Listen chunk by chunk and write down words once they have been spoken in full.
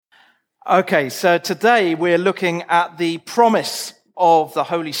Okay, so today we're looking at the promise of the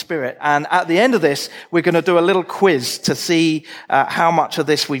Holy Spirit. And at the end of this, we're going to do a little quiz to see how much of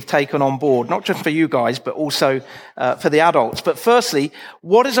this we've taken on board, not just for you guys, but also for the adults. But firstly,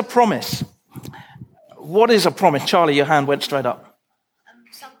 what is a promise? What is a promise? Charlie, your hand went straight up.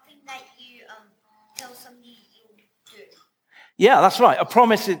 Something that you tell somebody you'll do. Yeah, that's right. A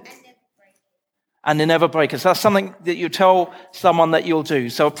promise is... And they never break it. So that's something that you tell someone that you'll do.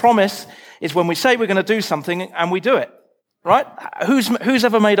 So a promise is when we say we're going to do something and we do it. Right? Who's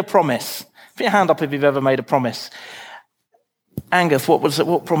ever made a promise? Put your hand up if you've ever made a promise. Angus,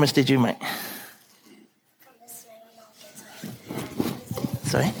 what promise did you make?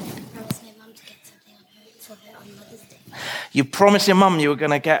 Sorry? You promised your mum you were going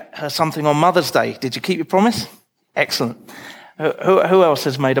to get her something on Mother's Day. Did you keep your promise? Excellent. Who else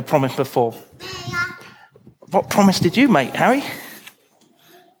has made a promise before? What promise did you make, Harry?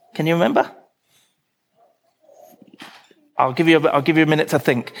 Can you remember? I'll give you a minute to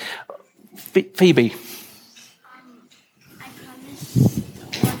think. Phoebe. I promised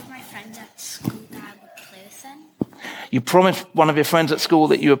one of my friends at school that I would play with them. You promised one of your friends at school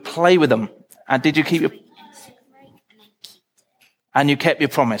that you would play with them. And did you keep your... And you kept your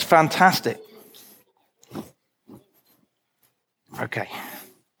promise. Fantastic. Okay.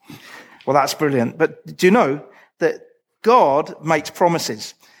 Well, that's brilliant. But do you know that God makes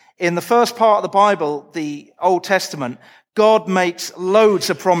promises? In the first part of the Bible, the Old Testament, God makes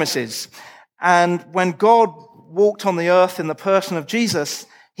loads of promises. And when God walked on the earth in the person of Jesus,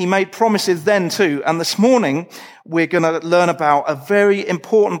 he made promises then too. And this morning, we're going to learn about a very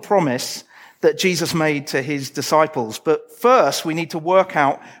important promise that Jesus made to his disciples. But first, we need to work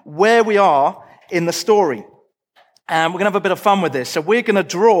out where we are in the story. And we're going to have a bit of fun with this. So we're going to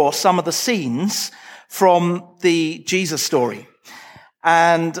draw some of the scenes from the Jesus story.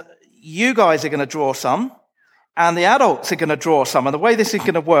 And you guys are going to draw some, and the adults are going to draw some. And the way this is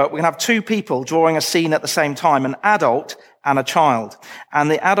going to work, we're going to have two people drawing a scene at the same time, an adult and a child.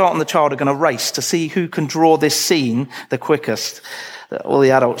 And the adult and the child are going to race to see who can draw this scene the quickest. All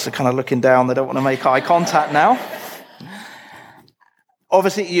the adults are kind of looking down. They don't want to make eye contact now.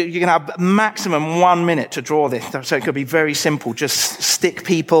 Obviously, you're going to have maximum 1 minute to draw this, so it could be very simple. Just stick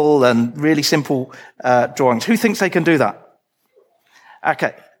people and really simple drawings. Who thinks they can do that?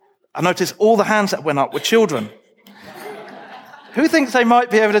 Okay. I noticed all the hands that went up were children. Who thinks they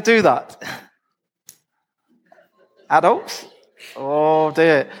might be able to do that? Adults? Oh,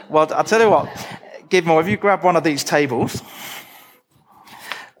 dear. Well, I'll tell you what. Gidmore, if you grab one of these tables.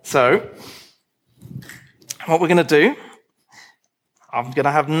 So, what we're going to do... I'm going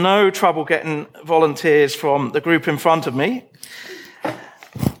to have no trouble getting volunteers from the group in front of me.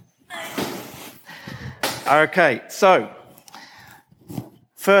 Okay, so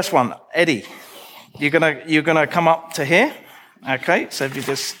first one, Eddie, you're gonna come up to here. Okay, so if you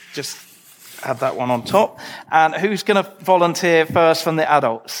just have that one on top. And who's going to volunteer first from the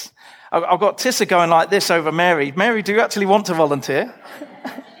adults? I've got Tissa going like this over Mary. Mary, do you actually want to volunteer?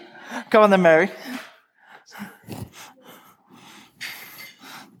 Come on then, Mary.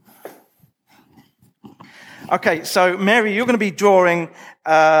 Okay, so Mary, you're going to be drawing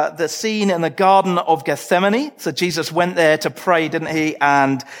the scene in the Garden of Gethsemane. So Jesus went there to pray, didn't he?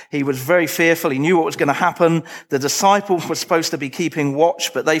 And he was very fearful. He knew what was going to happen. The disciples were supposed to be keeping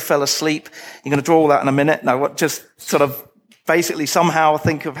watch, but they fell asleep. You're going to draw all that in a minute. No, just sort of basically somehow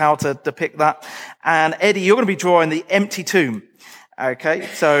think of how to depict that. And Eddie, you're going to be drawing the empty tomb. Okay,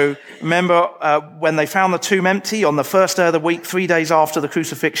 so remember when they found the tomb empty on the first day of the week, 3 days after the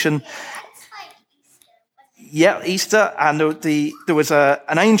crucifixion. Yeah, Easter, and there was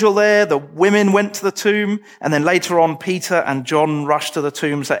an angel there. The women went to the tomb, and then later on, Peter and John rushed to the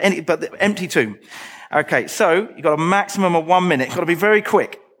tomb. But the empty tomb. Okay, so you've got a maximum of 1 minute. You've got to be very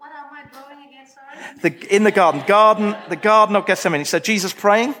quick. What am I drawing again, sorry? In the Garden of Gethsemane. So Jesus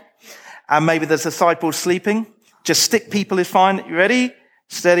praying, and maybe there's disciples sleeping. Just stick people is fine. You ready?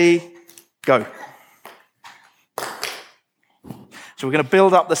 Steady, go. So we're going to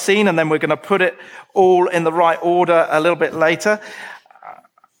build up the scene, and then we're going to put it all in the right order a little bit later.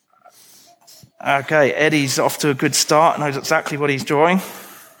 Okay, Eddie's off to a good start, knows exactly what he's drawing.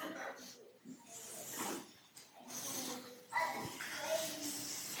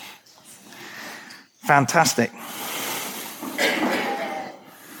 Fantastic.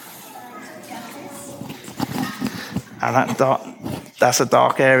 And that's a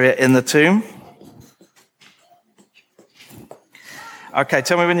dark area in the tomb. Okay,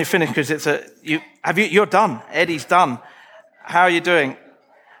 tell me when you're finished, because you're done. Eddie's done. How are you doing?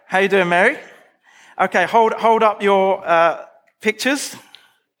 How are you doing, Mary? Okay, hold up your pictures.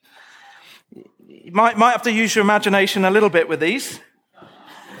 You might have to use your imagination a little bit with these.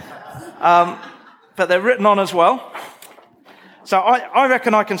 But they're written on as well. So I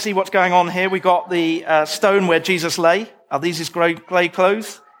reckon I can see what's going on here. We got the stone where Jesus lay. Are these his grave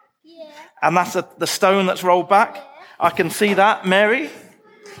clothes? Yeah. And that's the stone that's rolled back. Yeah. I can see that, Mary.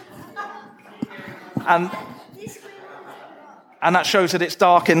 And that shows that it's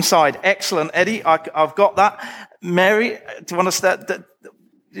dark inside. Excellent, Eddie. I've got that. Mary, do you want to stand?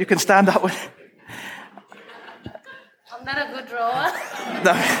 You can stand up with. I'm not a good drawer.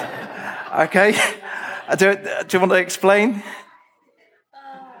 No. Okay. Do you want to explain?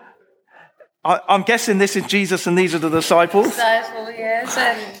 I'm guessing this is Jesus and these are the disciples. Disciple, yes,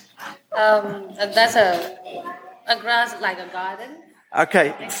 and that's a grass like a garden.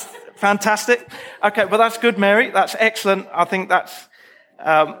 Okay, fantastic. Okay, well that's good, Mary. That's excellent. I think that's.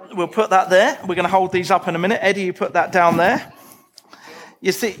 We'll put that there. We're going to hold these up in a minute. Eddie, you put that down there.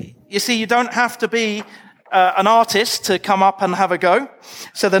 You see, you don't have to be an artist to come up and have a go.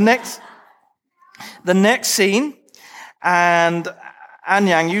 So the next scene, and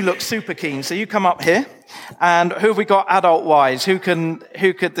Anyang, you look super keen. So you come up here, and who have we got adult-wise? Who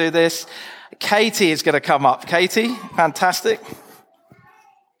could do this? Katie is going to come up. Katie, fantastic.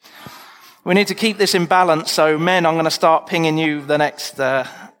 We need to keep this in balance. So men, I'm going to start pinging you the next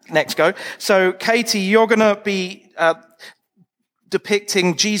go. So Katie, you're going to be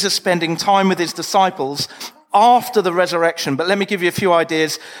depicting Jesus spending time with his disciples after the resurrection. But let me give you a few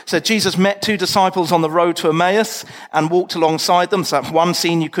ideas. So Jesus met 2 disciples on the road to Emmaus and walked alongside them. So that's one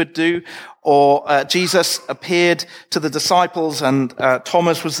scene you could do. Or Jesus appeared to the disciples and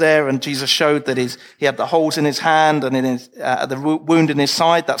Thomas was there and Jesus showed that he had the holes in his hand and in his, the wound in his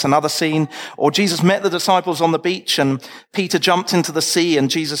side. That's another scene. Or Jesus met the disciples on the beach and Peter jumped into the sea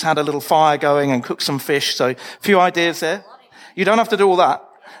and Jesus had a little fire going and cooked some fish. So a few ideas there. You don't have to do all that.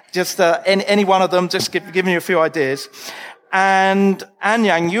 Just any one of them, just giving you a few ideas. And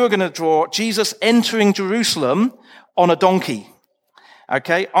Anyang, you are going to draw Jesus entering Jerusalem on a donkey.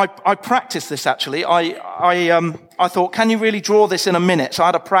 Okay, I practiced this actually. I thought, can you really draw this in a minute? So I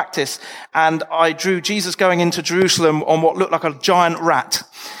had a practice, and I drew Jesus going into Jerusalem on what looked like a giant rat.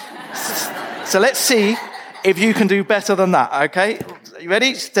 So let's see if you can do better than that. Okay, you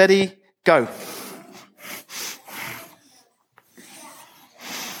ready? Steady, go.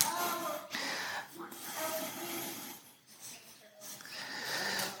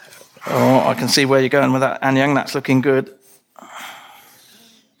 Oh, I can see where you're going with that, Anyang. That's looking good.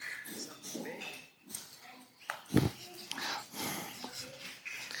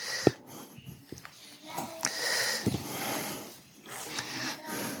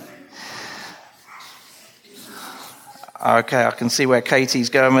 Okay, I can see where Katie's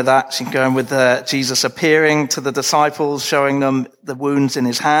going with that. She's going with Jesus appearing to the disciples, showing them the wounds in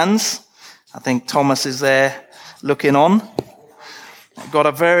his hands. I think Thomas is there looking on. I've got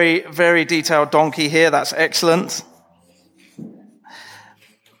a very, very detailed donkey here. That's excellent.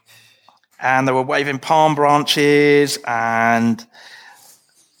 And they were waving palm branches and...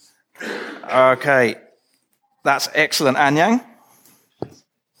 Okay, that's excellent, Anyang.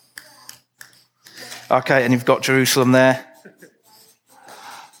 Okay, and you've got Jerusalem there.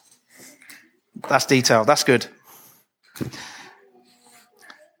 That's detailed. That's good.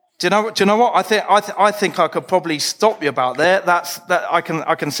 Do you know what? I think I could probably stop you about there. I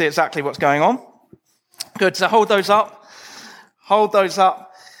can see exactly what's going on. Good. So hold those up. Hold those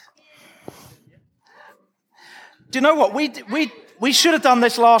up. Do you know what? We should have done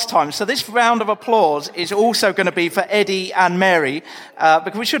this last time. So this round of applause is also going to be for Eddie and Mary,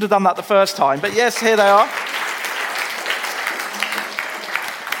 because we should have done that the first time. But yes, here they are.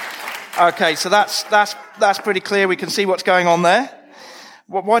 Okay, so that's pretty clear. We can see what's going on there.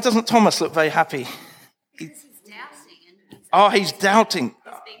 Why doesn't Thomas look very happy? Because he's doubting. He's doubting.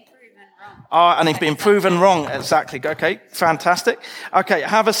 He's being proven wrong. And he's been proven wrong. Exactly. Okay, fantastic. Okay,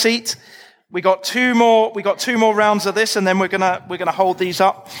 have a seat. We got two more rounds of this, and then we're gonna hold these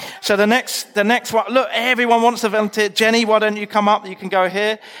up. So the next one. Look, everyone wants to volunteer. Jenny, why don't you come up? You can go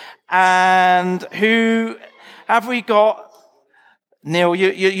here. And who have we got? Neil,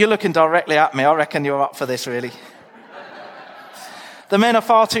 you're looking directly at me. I reckon you're up for this, really. The men are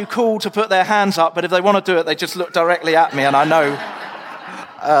far too cool to put their hands up, but if they want to do it, they just look directly at me, and I know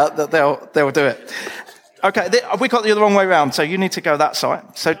that they'll do it. Okay, we got the wrong way round, so you need to go that side.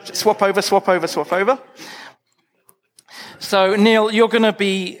 So swap over. So Neil, you're going to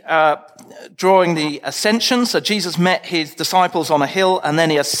be drawing the ascension. So Jesus met his disciples on a hill, and then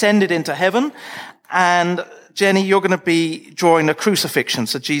he ascended into heaven. And Jenny, you're going to be drawing the crucifixion,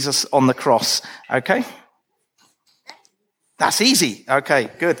 so Jesus on the cross. Okay? That's easy.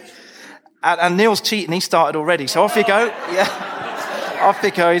 Okay, good. And Neil's cheating. He started already. So off you go. Yeah. Off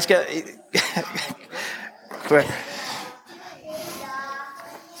you go. He's getting...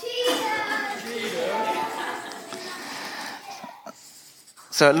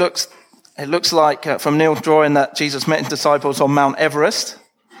 So it looks like from Neil's drawing that Jesus met his disciples on Mount Everest.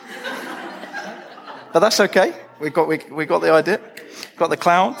 But that's okay. We got the idea. Got the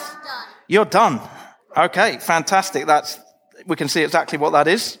clouds. You're done. Okay, fantastic. We can see exactly what that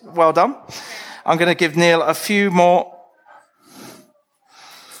is. Well done. I'm going to give Neil a few more.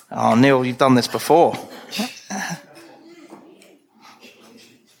 Oh, Neil, you've done this before.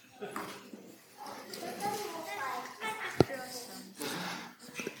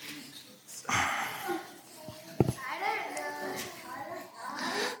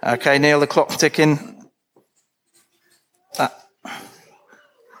 Okay, Neil, the clock's ticking.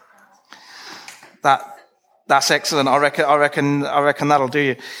 That's excellent. I reckon that'll do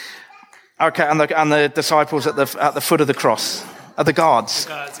you. Okay, and the disciples at the foot of the cross, are the guards.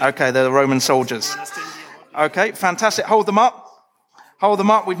 Okay, they're the Roman soldiers. Okay, fantastic. Hold them up.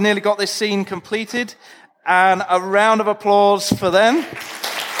 We've nearly got this scene completed, and a round of applause for them.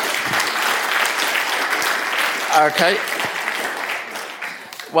 Okay.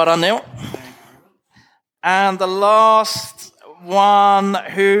 Well done, Neil. And the last one,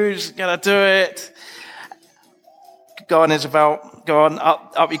 who's going to do it? Go on, Isabel. Go on,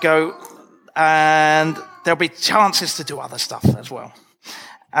 up you go. And there'll be chances to do other stuff as well.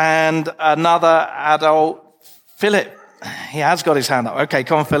 And another adult, Philip. He has got his hand up. Okay,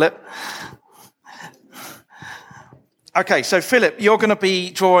 come on, Philip. Okay, so Philip, you're going to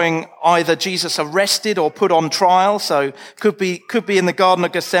be drawing either Jesus arrested or put on trial. So could be in the Garden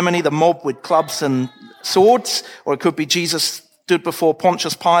of Gethsemane, the mob with clubs and swords, or it could be Jesus stood before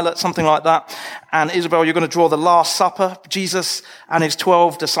Pontius Pilate, something like that. And Isabel, you're going to draw the Last Supper. Jesus and his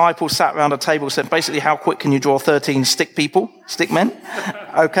 12 disciples sat around a table, said basically, how quick can you draw 13 stick men?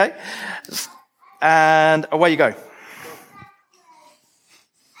 Okay. And away you go.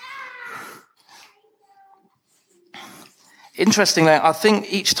 Interestingly, I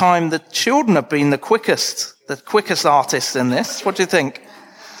think each time the children have been the quickest artists in this. What do you think?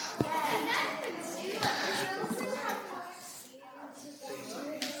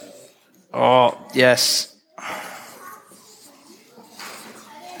 Oh, yes.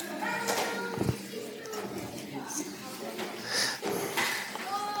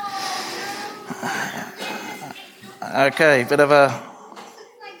 Okay, bit of a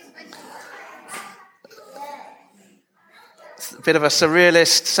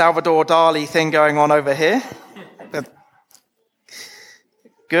surrealist Salvador Dali thing going on over here.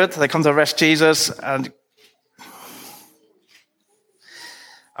 Good. They come to arrest Jesus. And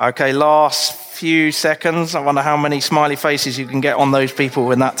okay, last few seconds. I wonder how many smiley faces you can get on those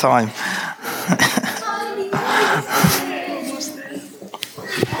people in that time.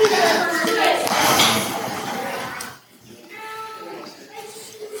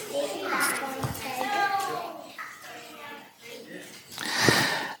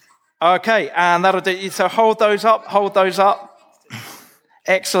 Okay, and that'll do. So hold those up.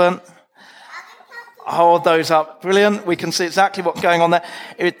 Excellent. Hold those up. Brilliant. We can see exactly what's going on there.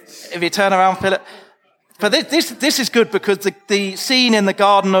 If you turn around, Philip. But this is good because the scene in the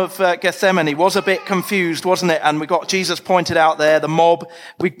Garden of Gethsemane was a bit confused, wasn't it? And we got Jesus pointed out there, the mob.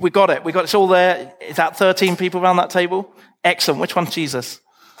 We got it. It's all there. Is that 13 people around that table? Excellent. Which one's Jesus?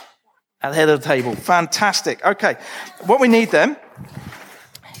 At the head of the table. Fantastic. Okay. What we need then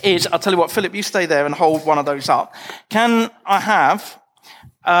is, I'll tell you what, Philip, you stay there and hold one of those up. Can I have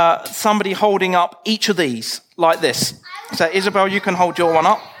somebody holding up each of these like this? So, Isabel, you can hold your one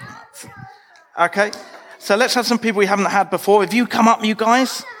up. Okay. So let's have some people we haven't had before. If you come up, you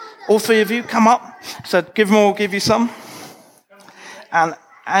guys, all three of you, come up. So give you some. And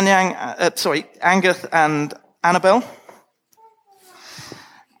Angus and Annabelle.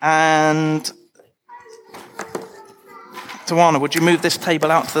 And Tawana, would you move this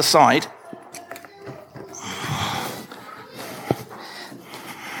table out to the side?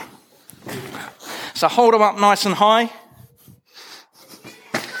 So hold them up nice and high.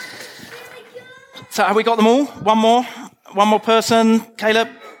 So have we got them all? One more person. Caleb?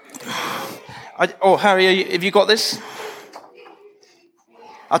 Harry, have you got this?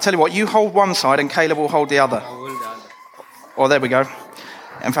 I'll tell you what, you hold one side and Caleb will hold the other. Oh, there we go.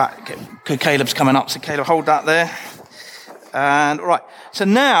 In fact, Caleb's coming up, so Caleb, hold that there. And right, so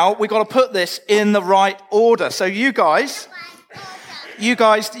now we've got to put this in the right order. So you guys, you're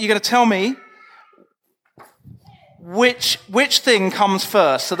going to tell me which thing comes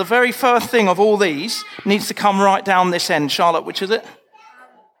first. So the very first thing of all these needs to come right down this end. Charlotte, which is it?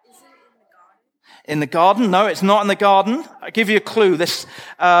 In the garden? No, it's not in the garden. I'll give you a clue.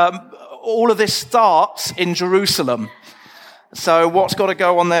 All of this starts in Jerusalem. So what's got to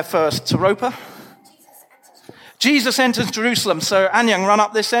go on there first? Taropa? Jesus enters Jerusalem. So Anyang, run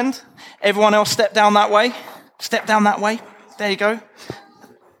up this end. Everyone else step down that way. Step down that way. There you go.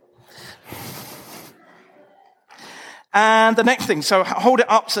 And the next thing, so hold it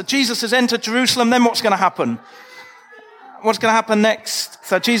up. So Jesus has entered Jerusalem, then what's going to happen? What's going to happen next?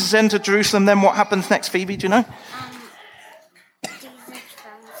 So Jesus entered Jerusalem, then what happens next, Phoebe? Do you know? Jesus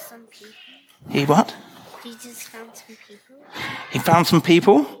found some people. He what? Jesus found some people. He found some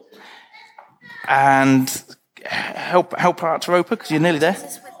people. And help out to Ropa, because you're nearly there.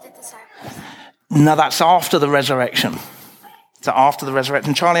 Jesus with the disciples. No, that's after the resurrection. So after the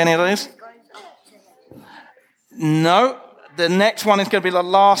resurrection. Charlie, any of those? No, the next one is going to be the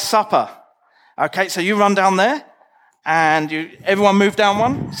Last Supper. Okay, so you run down there, and everyone move down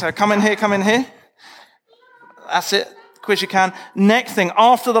one. So come in here. That's it, quick as you can. Next thing,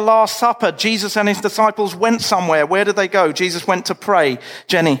 after the Last Supper, Jesus and his disciples went somewhere. Where did they go? Jesus went to pray.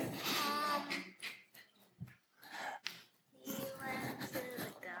 Jenny? He went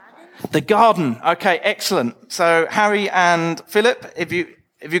to The garden. Okay, excellent. So Harry and Philip, if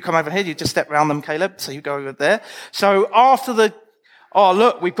you come over here, you just step around them, Caleb. So you go over there. So after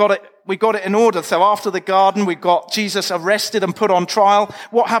we've got it in order. So after the garden, we've got Jesus arrested and put on trial.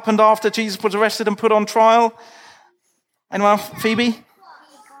 What happened after Jesus was arrested and put on trial? Anyone else? Phoebe?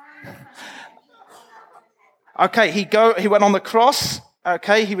 Okay, he went on the cross.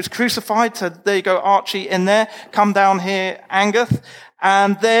 Okay, he was crucified. So there you go, Archie in there. Come down here, Angus.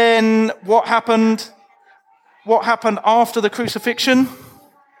 And then what happened? What happened after the crucifixion?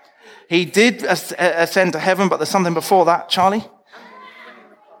 He did ascend to heaven, but there's something before that, Charlie.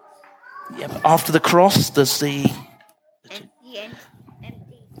 Yeah, but after the cross, there's the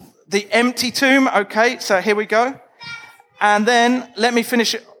empty tomb. Okay, so here we go. And then let me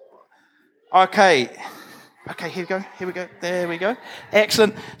finish it. Okay, here we go. There we go.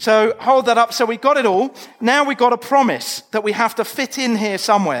 Excellent. So hold that up. So we got it all. Now we got a promise that we have to fit in here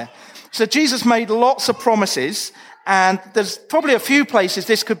somewhere. So Jesus made lots of promises. And there's probably a few places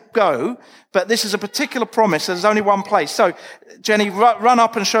this could go, but this is a particular promise. There's only one place. So, Jenny, run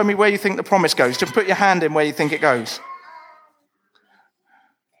up and show me where you think the promise goes. Just put your hand in where you think it goes.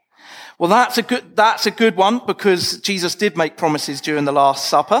 Well, that's a good one, because Jesus did make promises during the Last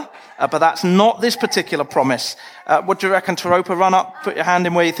Supper, but that's not this particular promise. What do you reckon, Taropa? Run up, put your hand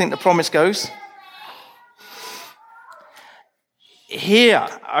in where you think the promise goes. Here,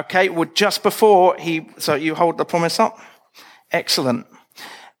 okay, well, just before so you hold the promise up. Excellent.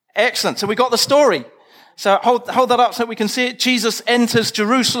 So we got the story. So hold that up so we can see it. Jesus enters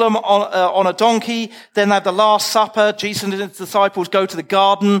Jerusalem on a donkey. Then they have the Last Supper. Jesus and his disciples go to the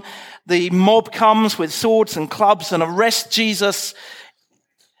garden. The mob comes with swords and clubs and arrests Jesus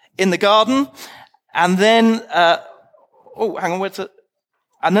in the garden. And then, hang on, where's it?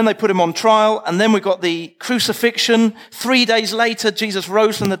 And then they put him on trial, and then we got the crucifixion. 3 days later, Jesus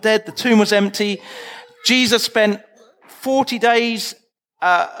rose from the dead. The tomb was empty. Jesus spent 40 days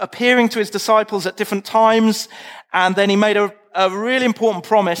appearing to his disciples at different times, and then he made a really important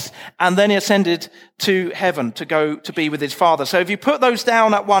promise, and then he ascended to heaven to go to be with his Father. So if you put those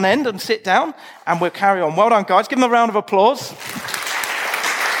down at one end and sit down, and we'll carry on. Well done, guys. Give them a round of applause.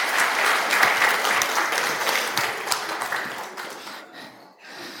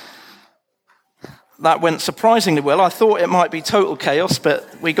 That went surprisingly well. I thought it might be total chaos,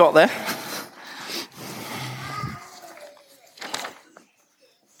 but we got there.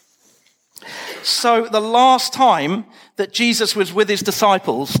 So the last time that Jesus was with his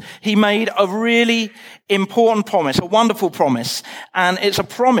disciples, he made a really important promise, a wonderful promise. And it's a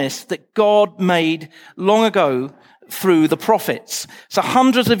promise that God made long ago through the prophets. So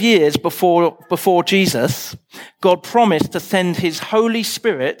hundreds of years before Jesus, God promised to send his Holy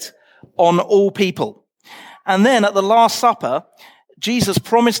Spirit on all people. And then at the Last Supper, Jesus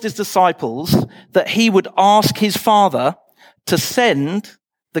promised his disciples that he would ask his Father to send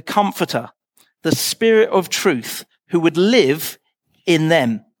the Comforter, the Spirit of truth, who would live in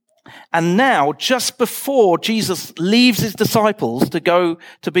them. And now, just before Jesus leaves his disciples to go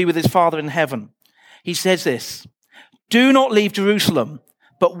to be with his Father in heaven, he says this: "Do not leave Jerusalem,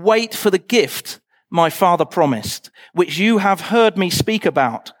 but wait for the gift my Father promised, which you have heard me speak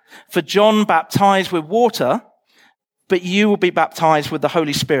about. For John baptized with water, but you will be baptized with the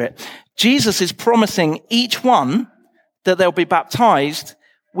Holy Spirit." Jesus is promising each one that they'll be baptized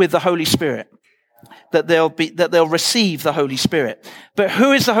with the Holy Spirit, that they'll receive the Holy Spirit. But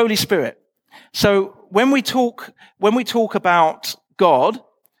who is the Holy Spirit? So when we talk about God,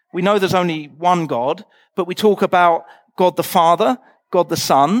 We know there's only one God, but we talk about God the Father, God the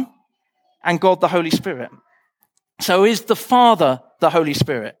Son, and God the Holy Spirit. So is the Father the Holy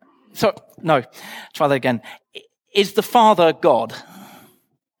Spirit? No, try that again. Is the Father God?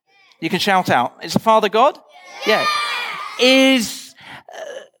 You can shout out. Is the Father God? Yeah. Is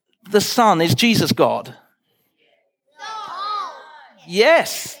the Son, is Jesus God?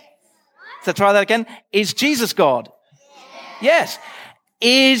 Yes. So try that again. Is Jesus God? Yes.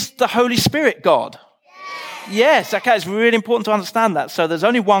 Is the Holy Spirit God? Yes. Okay, it's really important to understand that. So there's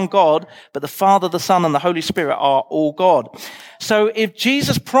only one God, but the Father, the Son, and the Holy Spirit are all God. So if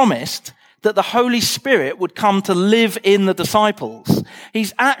Jesus promised that the Holy Spirit would come to live in the disciples,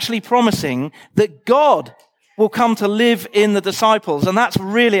 he's actually promising that God will come to live in the disciples. And that's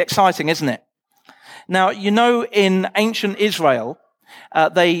really exciting, isn't it? Now, you know, in ancient Israel,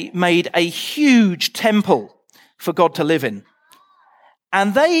 they made a huge temple for God to live in.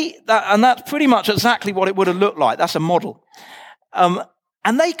 And that's pretty much exactly what it would have looked like. That's a model.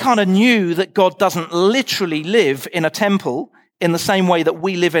 And they kind of knew that God doesn't literally live in a temple in the same way that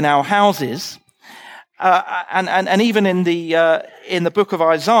we live in our houses. And even in the book of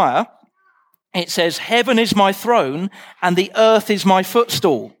Isaiah, it says, "Heaven is my throne and the earth is my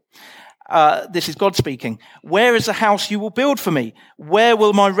footstool." This is God speaking. "Where is the house you will build for me? Where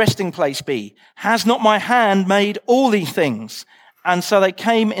will my resting place be? Has not my hand made all these things? And so they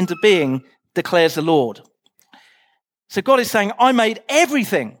came into being, declares the Lord." So God is saying, I made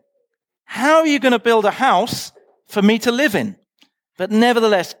everything. How are you going to build a house for me to live in? But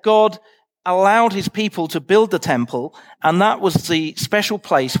nevertheless, God allowed his people to build the temple, and that was the special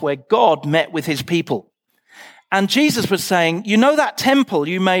place where God met with his people. And Jesus was saying, you know that temple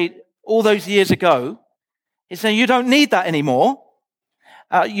you made all those years ago? He's saying, you don't need that anymore.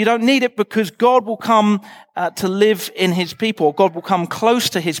 You don't need it because God will come to live in his people. God will come close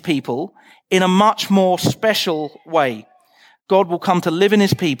to his people in a much more special way. God will come to live in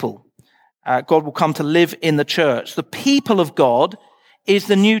his people. God will come to live in the church. The people of God is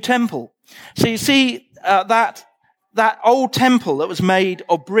the new temple. So you see that old temple that was made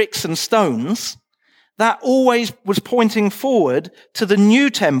of bricks and stones, that always was pointing forward to the new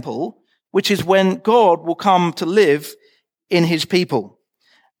temple, which is when God will come to live in his people.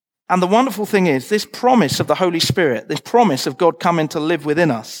 And the wonderful thing is, this promise of the Holy Spirit, this promise of God coming to live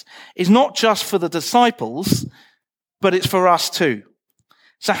within us, is not just for the disciples, but it's for us too.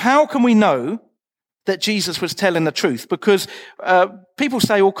 So how can we know that Jesus was telling the truth? Because people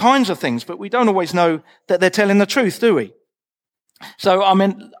say all kinds of things, but we don't always know that they're telling the truth, do we? So, I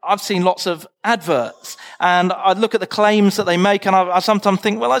mean, I've seen lots of adverts, and I look at the claims that they make, and I sometimes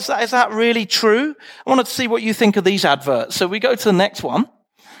think, well, is that really true? I wanted to see what you think of these adverts. So we go to the next one.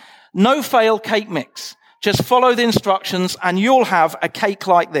 No fail cake mix. Just follow the instructions and you'll have a cake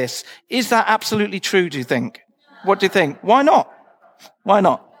like this. Is that absolutely true, do you think? What do you think? Why not? Why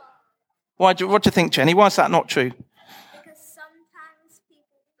not? What do you think, Jenny? Why is that not true? Because sometimes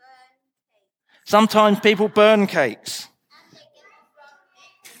people burn cakes. Sometimes people burn cakes.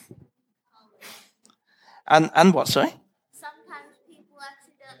 And what, sorry? Sometimes people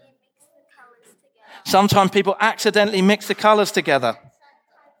accidentally mix the colors together. Sometimes people accidentally mix the colors together.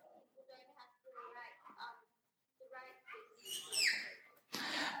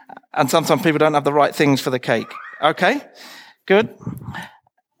 And sometimes people don't have the right things for the cake. Okay, good.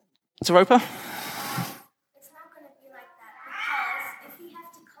 Saropa? It's not going to be like that because if you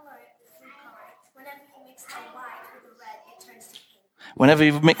have to color it with food color, whenever you mix the white with the red, it turns to pink. Whenever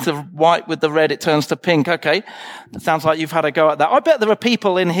you mix the white with the red, it turns to pink. Okay, that sounds like you've had a go at that. I bet there are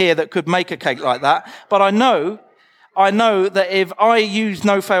people in here that could make a cake like that. But I know that if I use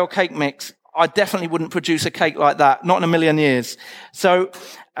no fail cake mix, I definitely wouldn't produce a cake like that. Not in a million years. So,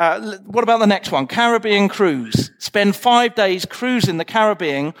 what about the next one? Caribbean cruise. Spend 5 days cruising the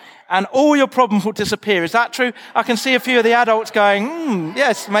Caribbean and all your problems will disappear. Is that true? I can see a few of the adults going,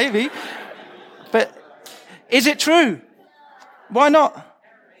 yes, maybe. But is it true? Why not?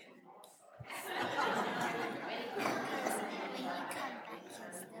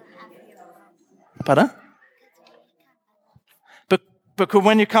 Pardon? Because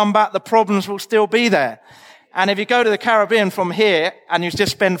when you come back, the problems will still be there. And if you go to the Caribbean from here and you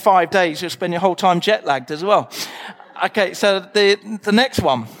just spend 5 days, you'll spend your whole time jet lagged as well. Okay, so the next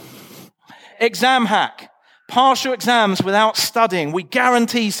one. Exam hack. Pass your exams without studying. We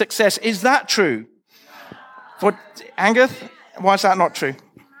guarantee success. Is that true? For Angus, why is that not true?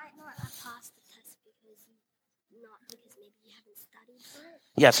 You might not have passed the test because maybe you haven't studied for it.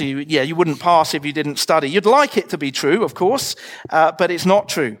 Yeah, so you wouldn't pass if you didn't study. You'd like it to be true, of course, but it's not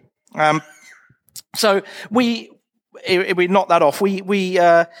true. So we we knock that off. We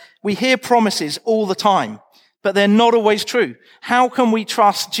hear promises all the time, but they're not always true. How can we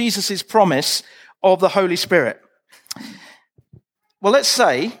trust Jesus' promise of the Holy Spirit? Well, let's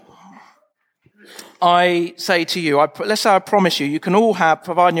say I say to you, let's say I promise you, you can all have,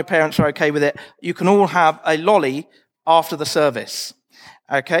 providing your parents are okay with it, you can all have a lolly after the service.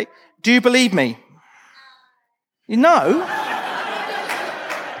 Okay? Do you believe me? You know?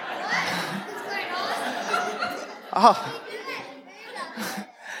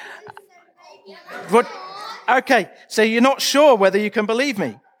 What? Okay, so you're not sure whether you can believe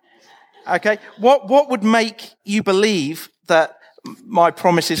me. Okay, what would make you believe that my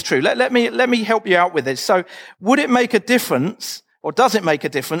promise is true? Let me help you out with this. So, would it make a difference, or does it make a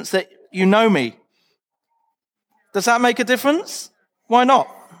difference that you know me? Does that make a difference? Why not?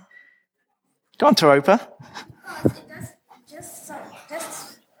 Go on, Taropa.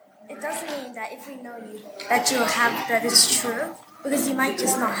 It doesn't mean that if we know you, that you'll have that is true, because you might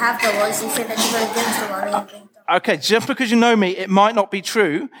just not have the voice and say that you're going to give the lolly and think. Okay, just because you know me, it might not be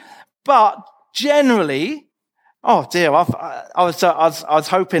true, but generally, oh dear, I was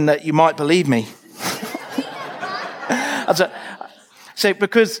hoping that you might believe me. So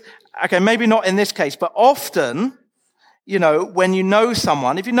because, okay, maybe not in this case, but often, you know, when you know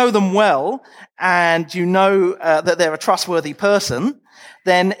someone, if you know them well and you know that they're a trustworthy person,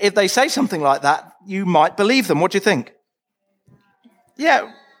 then if they say something like that, you might believe them. What do you think?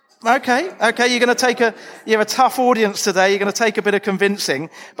 Yeah. Okay, you're a tough audience today. You're going to take a bit of convincing.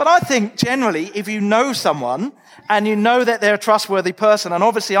 But I think generally, if you know someone and you know that they're a trustworthy person, and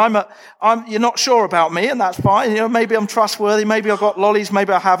obviously you're not sure about me, and that's fine. You know, maybe I'm trustworthy, maybe I've got lollies,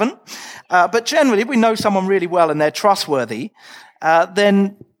 maybe I haven't. But generally, if we know someone really well and they're trustworthy,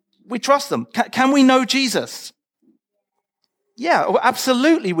 then we trust them. Can we know Jesus? Yeah,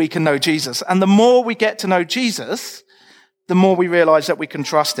 absolutely we can know Jesus. And the more we get to know Jesus, the more we realize that we can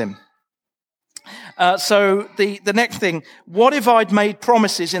trust him. So the next thing, what if I'd made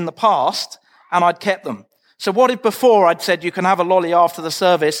promises in the past and I'd kept them? So what if before I'd said you can have a lolly after the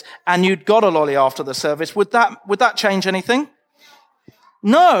service and you'd got a lolly after the service? Would that change anything?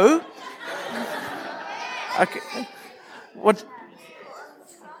 No. Okay. What?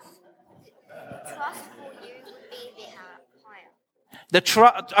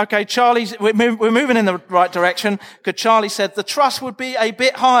 Okay, Charlie's, we're moving in the right direction, because Charlie said the trust would be a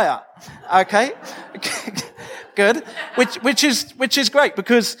bit higher. Okay? Good. Which is great,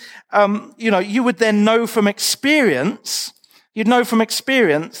 because, you would then know from experience,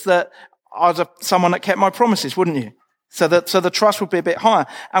 that I was someone that kept my promises, wouldn't you? So the trust would be a bit higher.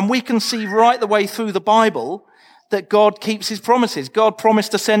 And we can see right the way through the Bible that God keeps his promises. God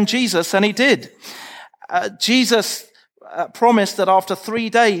promised to send Jesus, and he did. Jesus promised that after 3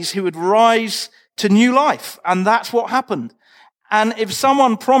 days he would rise to new life, and that's what happened. And if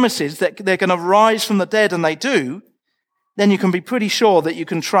someone promises that they're going to rise from the dead, and they do, then you can be pretty sure that you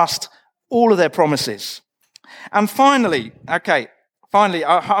can trust all of their promises. And finally,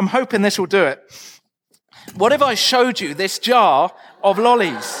 I'm hoping this will do it. What if I showed you this jar of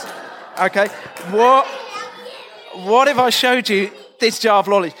lollies? Okay, what if I showed you this jar of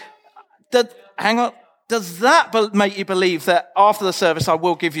lollies? Hang on. Does that make you believe that after the service I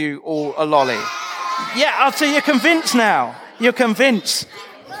will give you all a lolly? Yeah, so you're convinced now. You're convinced.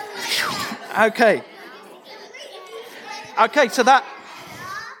 Okay,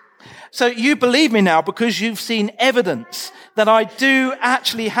 so you believe me now because you've seen evidence that I do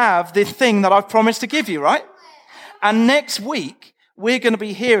actually have this thing that I've promised to give you, right? And next week, we're going to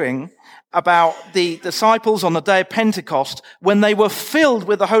be hearing about the disciples on the day of Pentecost when they were filled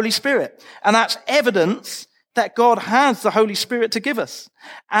with the Holy Spirit. And that's evidence that God has the Holy Spirit to give us.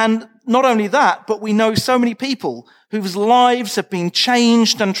 And not only that, but we know so many people whose lives have been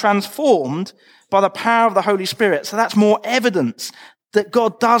changed and transformed by the power of the Holy Spirit. So that's more evidence that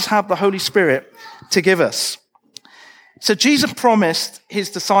God does have the Holy Spirit to give us. So Jesus promised his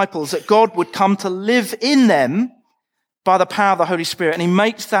disciples that God would come to live in them by the power of the Holy Spirit. And he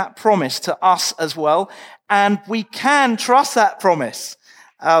makes that promise to us as well. And we can trust that promise.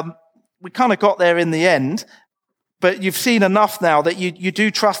 We kind of got there in the end, but you've seen enough now that you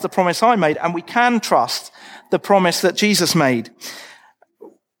do trust the promise I made, and we can trust the promise that Jesus made.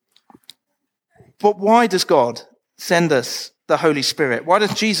 But why does God send us the Holy Spirit? Why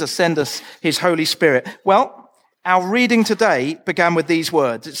does Jesus send us his Holy Spirit? Well, our reading today began with these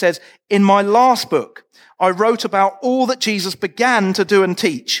words. It says, "In my last book, I wrote about all that Jesus began to do and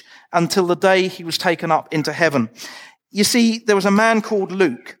teach until the day he was taken up into heaven." You see, there was a man called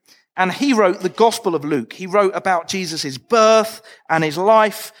Luke, And he wrote the Gospel of Luke. He wrote about Jesus' birth and his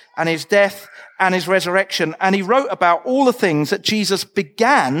life and his death and his resurrection. And he wrote about all the things that Jesus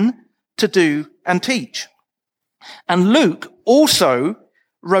began to do and teach. And Luke also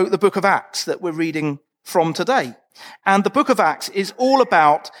wrote the book of Acts that we're reading from today. And the book of Acts is all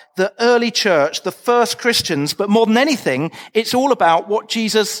about the early church, the first Christians, but more than anything, it's all about what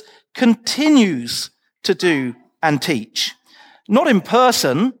Jesus continues to do and teach. Not in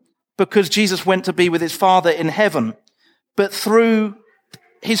person, because Jesus went to be with his Father in heaven, but through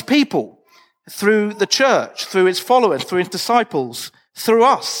his people, through the church, through his followers, through his disciples, through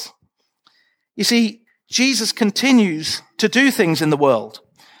us. You see, Jesus continues to do things in the world.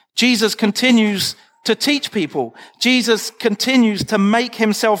 Jesus continues to teach people. Jesus continues to make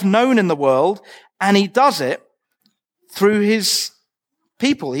himself known in the world, and he does it through his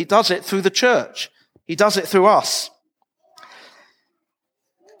people. He does it through the church. He does it through us.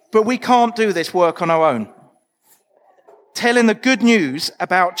 But we can't do this work on our own. Telling the good news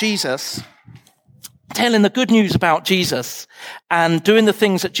about Jesus and doing the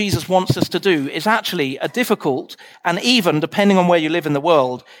things that Jesus wants us to do is actually a difficult and even, depending on where you live in the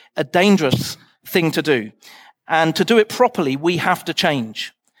world, a dangerous thing to do. And to do it properly, we have to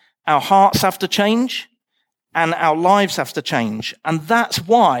change. Our hearts have to change and our lives have to change. And that's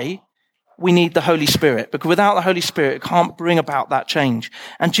why we need the Holy Spirit, because without the Holy Spirit, it can't bring about that change.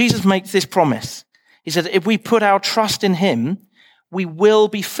 And Jesus makes this promise. He said, if we put our trust in him, we will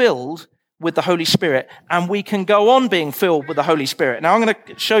be filled with the Holy Spirit, and we can go on being filled with the Holy Spirit. Now, I'm going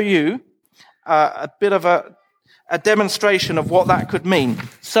to show you a bit of a demonstration of what that could mean.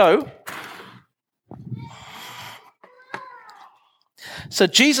 So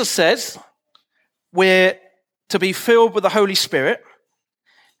Jesus says we're to be filled with the Holy Spirit,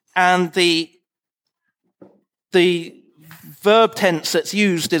 and the verb tense that's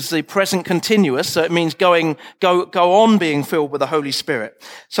used is the present continuous, so it means go on being filled with the Holy Spirit.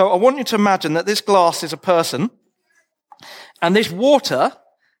 So I want you to imagine that this glass is a person, and this water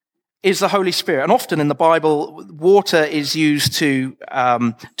is the Holy Spirit. And often in the Bible, water is used to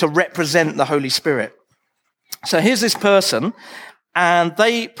represent the Holy Spirit. So here's this person, and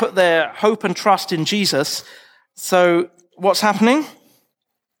they put their hope and trust in Jesus. So what's happening?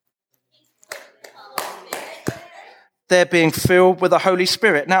 They're being filled with the Holy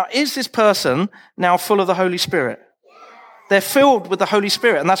Spirit. Now, is this person now full of the Holy Spirit? They're filled with the Holy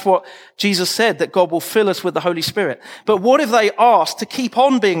Spirit, and that's what Jesus said, that God will fill us with the Holy Spirit. But what if they ask to keep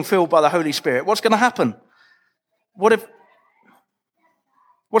on being filled by the Holy Spirit? What's going to happen? What's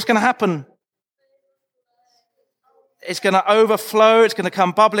going to happen? It's going to overflow. It's going to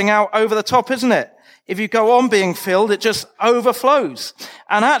come bubbling out over the top, isn't it? If you go on being filled, it just overflows.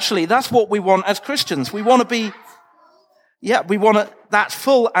 And actually, that's what we want as Christians. We want to be that's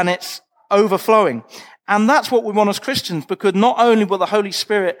full and it's overflowing. And that's what we want as Christians, because not only will the Holy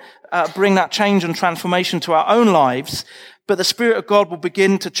Spirit bring that change and transformation to our own lives, but the Spirit of God will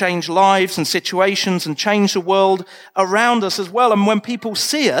begin to change lives and situations and change the world around us as well. And when people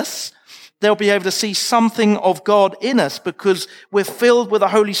see us, they'll be able to see something of God in us, because we're filled with the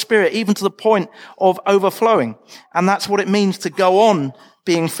Holy Spirit, even to the point of overflowing. And that's what it means to go on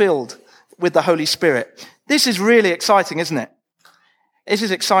being filled with the Holy Spirit. This is really exciting, isn't it? This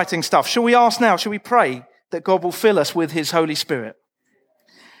is exciting stuff. Shall we ask now? Shall we pray that God will fill us with his Holy Spirit?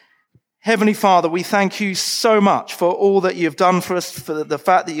 Heavenly Father, we thank you so much for all that you've done for us, for the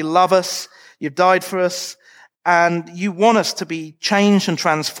fact that you love us, you've died for us, and you want us to be changed and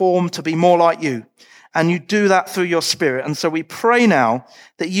transformed to be more like you. And you do that through your Spirit. And so we pray now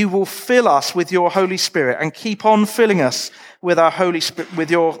that you will fill us with your Holy Spirit and keep on filling us with our Holy Spirit,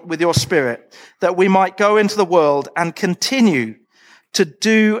 with your Spirit, that we might go into the world and continue to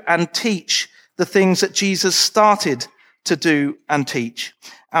do and teach the things that Jesus started to do and teach.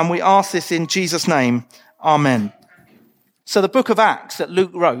 And we ask this in Jesus' name. Amen. So the book of Acts that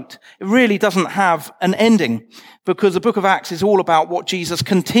Luke wrote, it really doesn't have an ending, because the book of Acts is all about what Jesus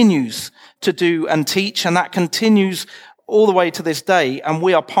continues to do and teach, and that continues all the way to this day, and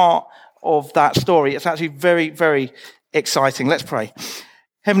we are part of that story. It's actually very, very exciting. Let's pray.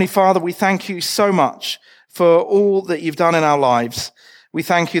 Heavenly Father, we thank you so much for all that you've done in our lives. We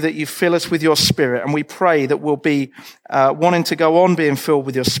thank you that you fill us with your Spirit, and we pray that we'll be wanting to go on being filled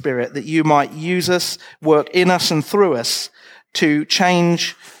with your Spirit, that you might use us, work in us and through us to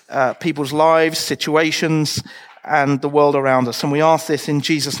change people's lives, situations, and the world around us. And we ask this in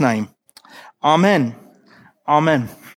Jesus' name. Amen. Amen.